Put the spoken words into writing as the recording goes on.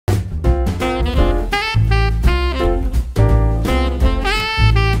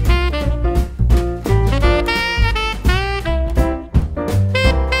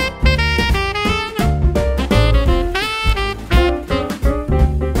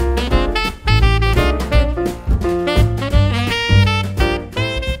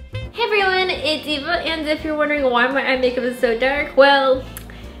wondering why my eye makeup is so dark, well,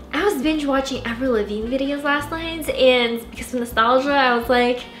 I was binge watching Avril Lavigne videos last night, and because of nostalgia, I was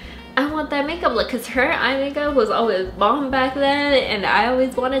like, I want that makeup look, because her eye makeup was always bomb back then, and I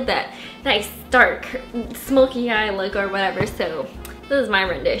always wanted that nice dark smoky eye look or whatever, so this is my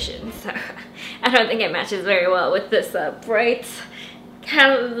rendition. So I don't think it matches very well with this bright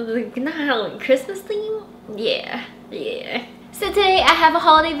not Halloween, Christmas theme. Yeah. So today I have a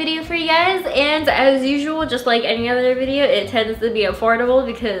holiday video for you guys, and as usual, just like any other video, it tends to be affordable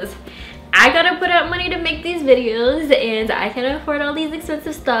because I gotta put out money to make these videos, and I can afford all these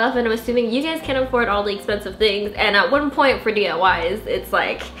expensive stuff, and I'm assuming you guys can afford all the expensive things. And at one point for DIYs, it's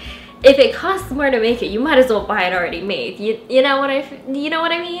like, if it costs more to make it, you might as well buy it already made. You know what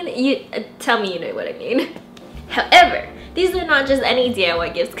I mean? You tell me you know what I mean. However, these are not just any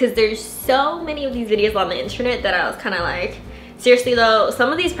DIY gifts, because there's so many of these videos on the internet that I was kind of like, seriously though,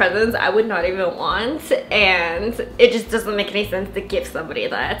 some of these presents I would not even want, and it just doesn't make any sense to give somebody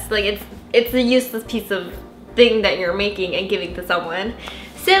that. Like, it's a useless piece of thing that you're making and giving to someone.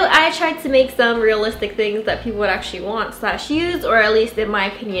 So I tried to make some realistic things that people would actually want / use, or at least in my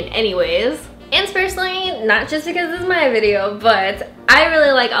opinion anyways. And personally, not just because this is my video, but I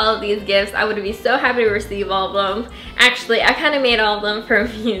really like all of these gifts. I would be so happy to receive all of them. Actually, I kind of made all of them for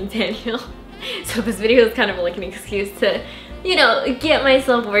me and Daniel. So this video is kind of like an excuse to, you know, get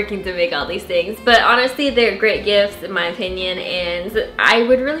myself working to make all these things. But honestly, they're great gifts in my opinion, and I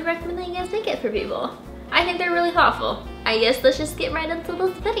would really recommend that you guys make it for people. I think they're really thoughtful. I guess let's just get right into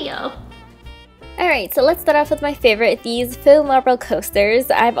this video. Alright, so let's start off with my favorite, these faux marble coasters.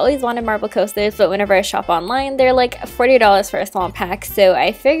 I've always wanted marble coasters, but whenever I shop online, they're like $40 for a small pack, so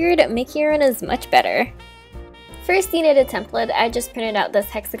I figured making your own is much better. First, you need a template. I just printed out this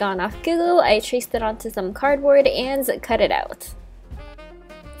hexagon off Google, I traced it onto some cardboard and cut it out.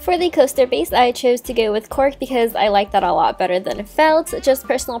 For the coaster base, I chose to go with cork because I like that a lot better than felt, just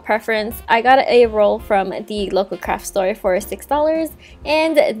personal preference. I got a roll from the local craft store for $6,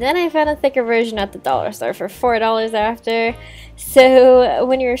 and then I found a thicker version at the dollar store for $4 after. So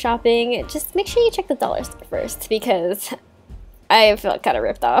when you're shopping, just make sure you check the dollar store first because I felt kind of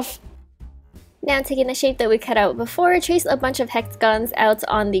ripped off. Now, taking the shape that we cut out before, trace a bunch of hexagons out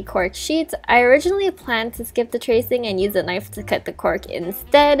on the cork sheet. I originally planned to skip the tracing and use a knife to cut the cork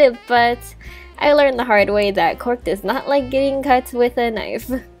instead, but I learned the hard way that cork does not like getting cut with a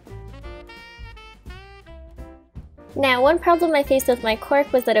knife. Now, one problem I faced with my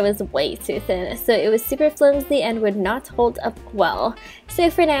cork was that it was way too thin, so it was super flimsy and would not hold up well.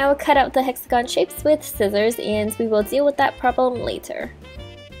 So for now, cut out the hexagon shapes with scissors, and we will deal with that problem later.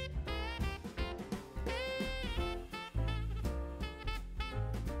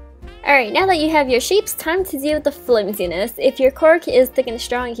 Alright, now that you have your shapes, time to deal with the flimsiness. If your cork is thick and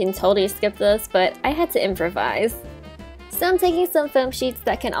strong, you can totally skip this, but I had to improvise. So I'm taking some foam sheets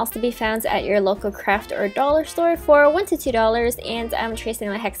that can also be found at your local craft or dollar store for $1 to $2, and I'm tracing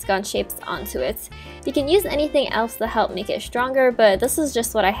the hexagon shapes onto it. You can use anything else to help make it stronger, but this is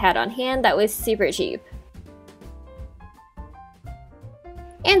just what I had on hand that was super cheap.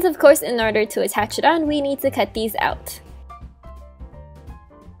 And of course, in order to attach it on, we need to cut these out.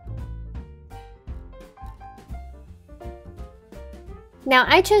 Now,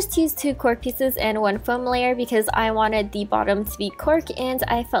 I chose to use 2 cork pieces and 1 foam layer because I wanted the bottom to be cork, and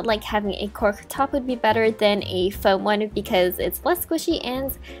I felt like having a cork top would be better than a foam one because it's less squishy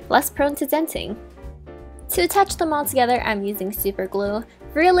and less prone to denting. To attach them all together, I'm using super glue.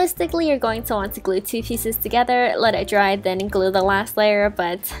 Realistically, you're going to want to glue 2 pieces together, let it dry, then glue the last layer,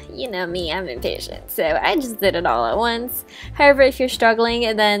 but you know me, I'm impatient, so I just did it all at once. However, if you're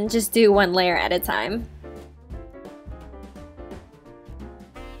struggling, then just do 1 layer at a time.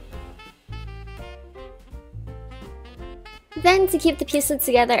 Then, to keep the pieces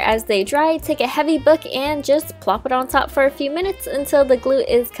together as they dry, take a heavy book and just plop it on top for a few minutes until the glue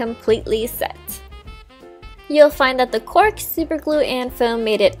is completely set. You'll find that the cork, super glue, and foam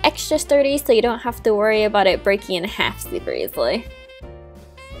made it extra sturdy, so you don't have to worry about it breaking in half super easily.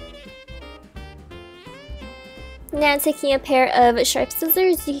 Now, taking a pair of sharp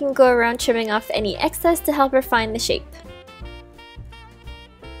scissors, you can go around trimming off any excess to help refine the shape.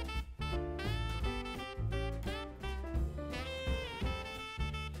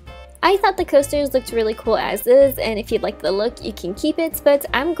 I thought the coasters looked really cool as is, and if you like the look, you can keep it, but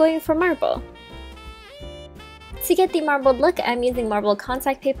I'm going for marble. To get the marbled look, I'm using marble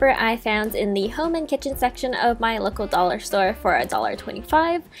contact paper I found in the home and kitchen section of my local dollar store for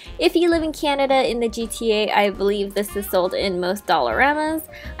 $1.25. If you live in Canada in the GTA, I believe this is sold in most Dollaramas.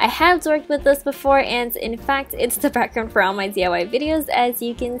 I have worked with this before, and in fact, it's the background for all my DIY videos, as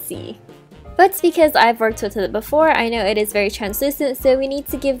you can see. But because I've worked with it before, I know it is very translucent, so we need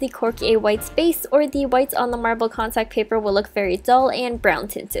to give the cork a white base, or the white on the marble contact paper will look very dull and brown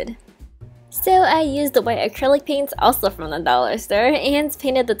tinted. So I used the white acrylic paint, also from the dollar store, and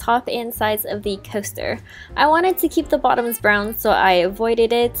painted the top and sides of the coaster. I wanted to keep the bottoms brown, so I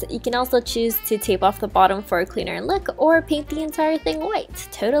avoided it. You can also choose to tape off the bottom for a cleaner look, or paint the entire thing white.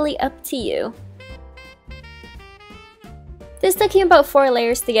 Totally up to you. This took me about 4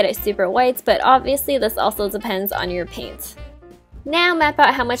 layers to get it super white, but obviously this also depends on your paint. Now map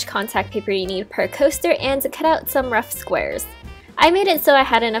out how much contact paper you need per coaster and cut out some rough squares. I made it so I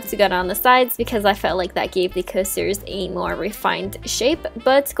had enough to go down the sides because I felt like that gave the coasters a more refined shape,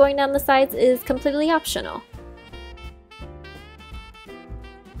 but going down the sides is completely optional.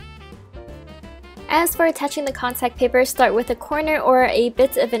 As for attaching the contact paper, start with a corner or a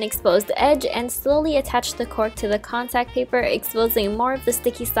bit of an exposed edge and slowly attach the cork to the contact paper, exposing more of the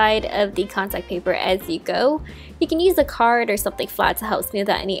sticky side of the contact paper as you go. You can use a card or something flat to help smooth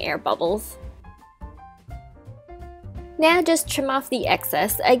out any air bubbles. Now just trim off the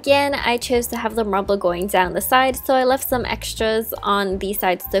excess. Again, I chose to have the marble going down the side, so I left some extras on the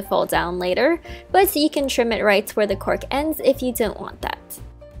sides to fold down later, but you can trim it right where the cork ends if you don't want that.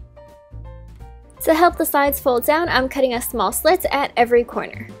 To help the sides fold down, I'm cutting a small slit at every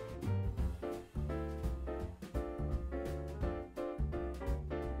corner.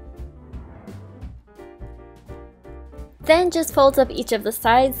 Then just fold up each of the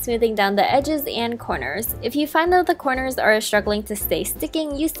sides, smoothing down the edges and corners. If you find that the corners are struggling to stay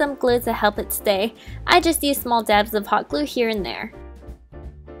sticking, use some glue to help it stay. I just use small dabs of hot glue here and there.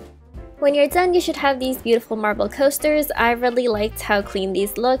 When you're done, you should have these beautiful marble coasters. I really liked how clean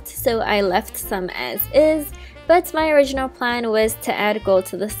these looked, so I left some as is. But my original plan was to add gold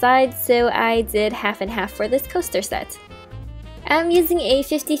to the sides, so I did half and half for this coaster set. I'm using a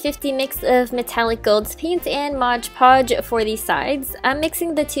 50-50 mix of metallic gold paint and Mod Podge for the sides. I'm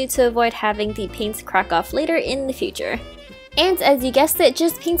mixing the two to avoid having the paint crack off later in the future. And as you guessed it,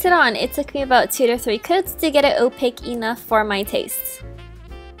 just paint it on. It took me about 2 to 3 coats to get it opaque enough for my tastes.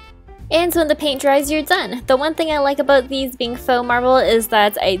 And when the paint dries, you're done. The one thing I like about these being faux marble is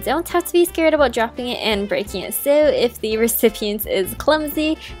that I don't have to be scared about dropping it and breaking it, so if the recipient is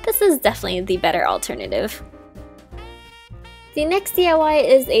clumsy, this is definitely the better alternative. The next DIY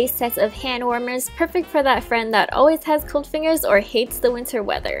is a set of hand warmers, perfect for that friend that always has cold fingers or hates the winter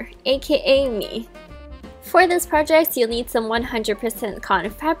weather, aka me. For this project, you'll need some 100%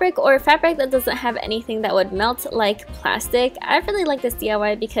 cotton fabric or fabric that doesn't have anything that would melt like plastic. I really like this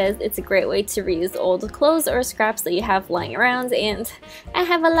DIY because it's a great way to reuse old clothes or scraps that you have lying around, and I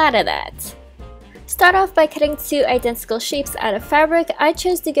have a lot of that. Start off by cutting 2 identical shapes out of fabric. I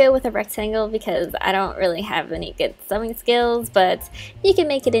chose to go with a rectangle because I don't really have any good sewing skills, but you can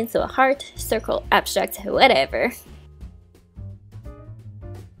make it into a heart, circle, abstract, whatever.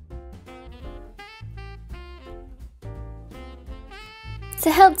 To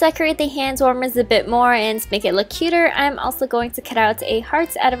help decorate the hand warmers a bit more and make it look cuter, I'm also going to cut out a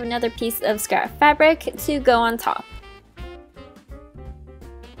heart out of another piece of scrap fabric to go on top.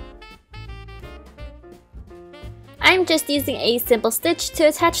 I'm just using a simple stitch to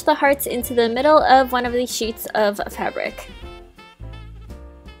attach the hearts into the middle of one of the sheets of fabric.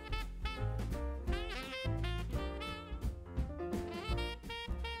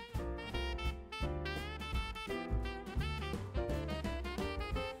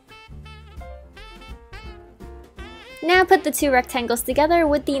 Now put the 2 rectangles together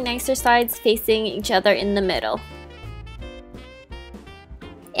with the nicer sides facing each other in the middle.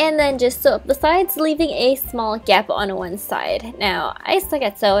 And then just sew up the sides, leaving a small gap on one side. Now, I suck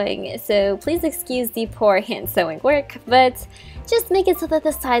at sewing, so please excuse the poor hand sewing work, but just make it so that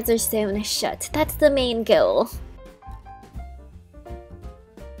the sides are sewn shut. That's the main goal.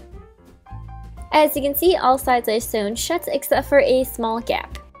 As you can see, all sides are sewn shut except for a small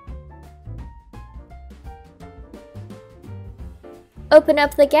gap. Open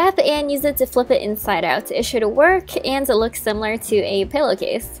up the gap and use it to flip it inside out. It should work and it looks similar to a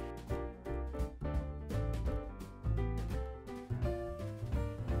pillowcase.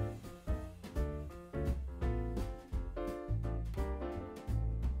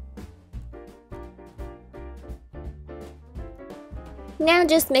 Now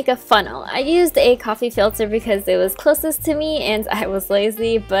just make a funnel. I used a coffee filter because it was closest to me and I was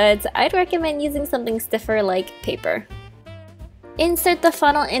lazy, but I'd recommend using something stiffer like paper. Insert the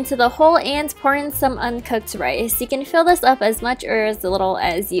funnel into the hole and pour in some uncooked rice. You can fill this up as much or as little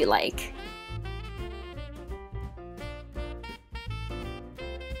as you like.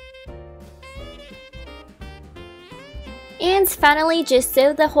 And finally, just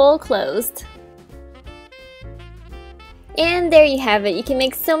sew the hole closed. And there you have it. You can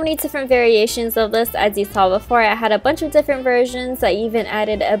make so many different variations of this. As you saw before, I had a bunch of different versions. I even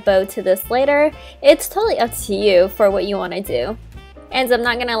added a bow to this later. It's totally up to you for what you want to do. And I'm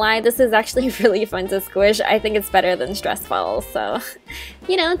not gonna lie, this is actually really fun to squish. I think it's better than stress balls, so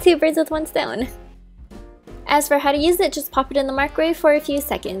you know, 2 birds with 1 stone. As for how to use it, just pop it in the microwave for a few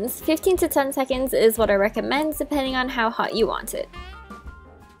seconds. 15 to 10 seconds is what I recommend, depending on how hot you want it.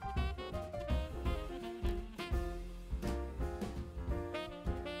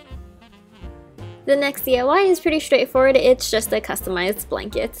 The next DIY is pretty straightforward. It's just a customized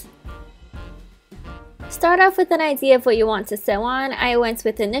blanket. Start off with an idea of what you want to sew on. I went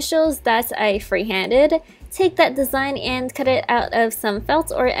with initials that I freehanded. Take that design and cut it out of some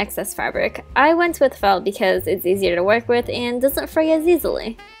felt or excess fabric. I went with felt because it's easier to work with and doesn't fray as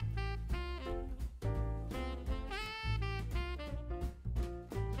easily.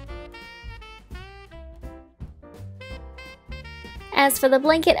 As for the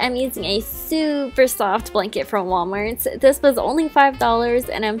blanket, I'm using a super soft blanket from Walmart. This was only $5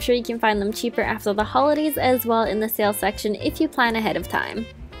 and I'm sure you can find them cheaper after the holidays as well in the sale section if you plan ahead of time.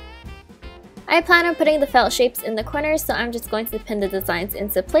 I plan on putting the felt shapes in the corners, so I'm just going to pin the designs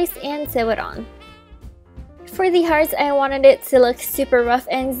into place and sew it on. For the hearts, I wanted it to look super rough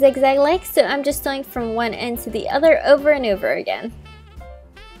and zigzag-like, so I'm just sewing from one end to the other over and over again.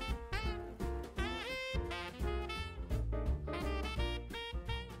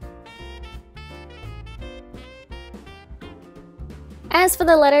 As for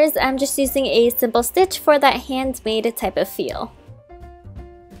the letters, I'm just using a simple stitch for that handmade type of feel.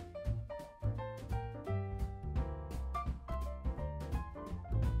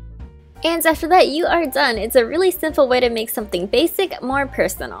 And after that, you are done. It's a really simple way to make something basic more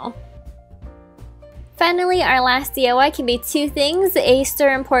personal. Finally, our last DIY can be 2 things: a stir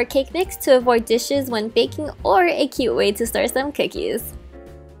and pour cake mix to avoid dishes when baking, or a cute way to stir some cookies.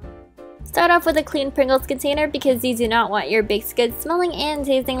 Start off with a clean Pringles container because you do not want your baked goods smelling and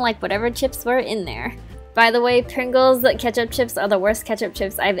tasting like whatever chips were in there. By the way, Pringles ketchup chips are the worst ketchup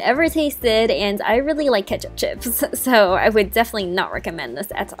chips I've ever tasted, and I really like ketchup chips, so I would definitely not recommend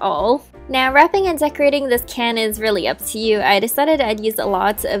this at all. Now, wrapping and decorating this can is really up to you. I decided I'd use a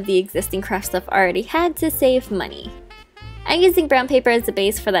lot of the existing craft stuff I already had to save money. I'm using brown paper as a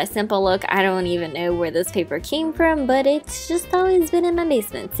base for that simple look. I don't even know where this paper came from, but it's just always been in my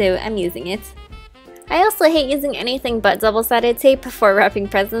basement, so I'm using it. I also hate using anything but double-sided tape for wrapping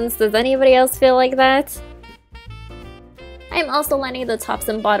presents. Does anybody else feel like that? I'm also lining the tops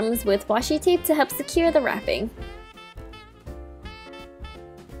and bottoms with washi tape to help secure the wrapping.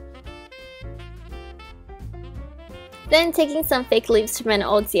 Then, taking some fake leaves from an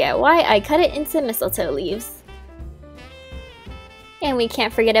old DIY, I cut it into mistletoe leaves. And we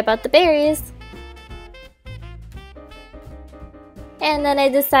can't forget about the berries. And then I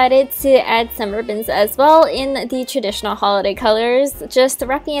decided to add some ribbons as well in the traditional holiday colors, just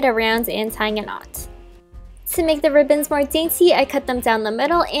wrapping it around and tying a knot. To make the ribbons more dainty, I cut them down the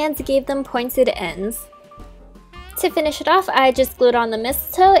middle and gave them pointed ends. To finish it off, I just glued on the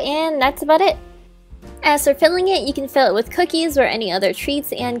mistletoe, and that's about it. As for filling it, you can fill it with cookies or any other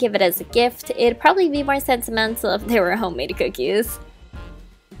treats and give it as a gift. It'd probably be more sentimental if they were homemade cookies.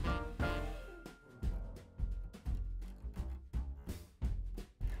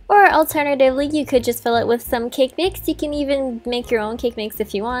 Or alternatively, you could just fill it with some cake mix. You can even make your own cake mix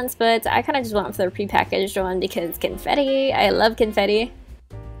if you want, but I kind of just went for the prepackaged one because confetti. I love confetti.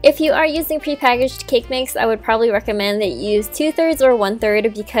 If you are using prepackaged cake mix, I would probably recommend that you use 2/3 or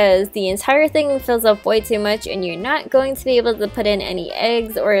 1/3 because the entire thing fills up way too much and you're not going to be able to put in any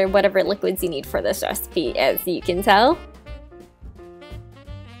eggs or whatever liquids you need for this recipe, as you can tell.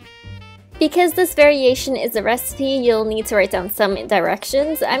 Because this variation is a recipe, you'll need to write down some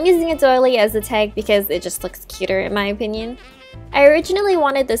directions. I'm using a doily as a tag because it just looks cuter in my opinion. I originally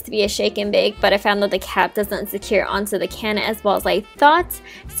wanted this to be a shake and bake, but I found that the cap doesn't secure onto the can as well as I thought,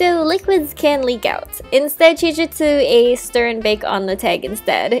 so liquids can leak out. Instead, change it to a stir and bake on the tag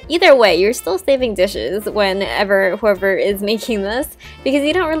instead. Either way, you're still saving dishes whenever whoever is making this, because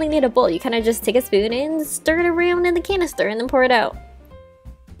you don't really need a bowl. You kind of just take a spoon and stir it around in the canister and then pour it out.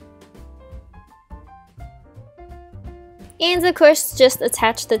 And of course, just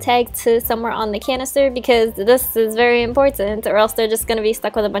attach the tag to somewhere on the canister because this is very important, or else they're just going to be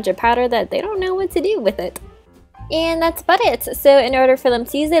stuck with a bunch of powder that they don't know what to do with it. And that's about it. So in order for them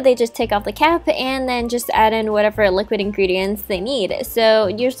to use it, they just take off the cap and then just add in whatever liquid ingredients they need. So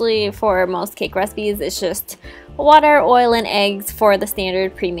usually for most cake recipes, it's just water, oil, and eggs for the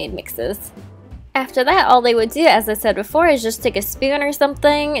standard pre-made mixes. After that, all they would do, as I said before, is just take a spoon or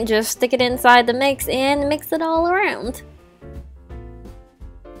something, just stick it inside the mix and mix it all around.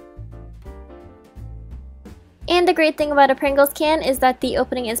 And the great thing about a Pringles can is that the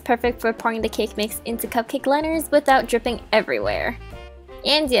opening is perfect for pouring the cake mix into cupcake liners without dripping everywhere.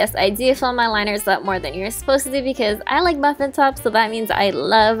 And yes, I do fill my liners up more than you're supposed to because I like muffin tops, so that means I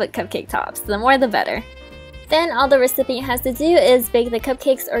love cupcake tops. The more the better. Then all the recipient has to do is bake the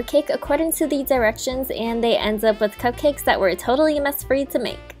cupcakes or cake according to the directions, and they end up with cupcakes that were totally mess-free to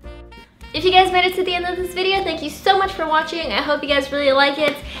make. If you guys made it to the end of this video, thank you so much for watching. I hope you guys really like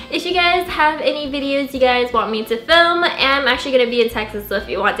it. If you guys have any videos you guys want me to film, I'm actually going to be in Texas, so if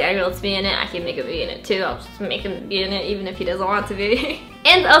you want Daniel to be in it, I can make him be in it too. I'll just make him be in it even if he doesn't want to be.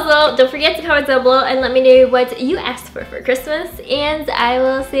 And also, don't forget to comment down below and let me know what you asked for Christmas, and I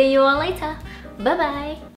will see you all later. Bye bye!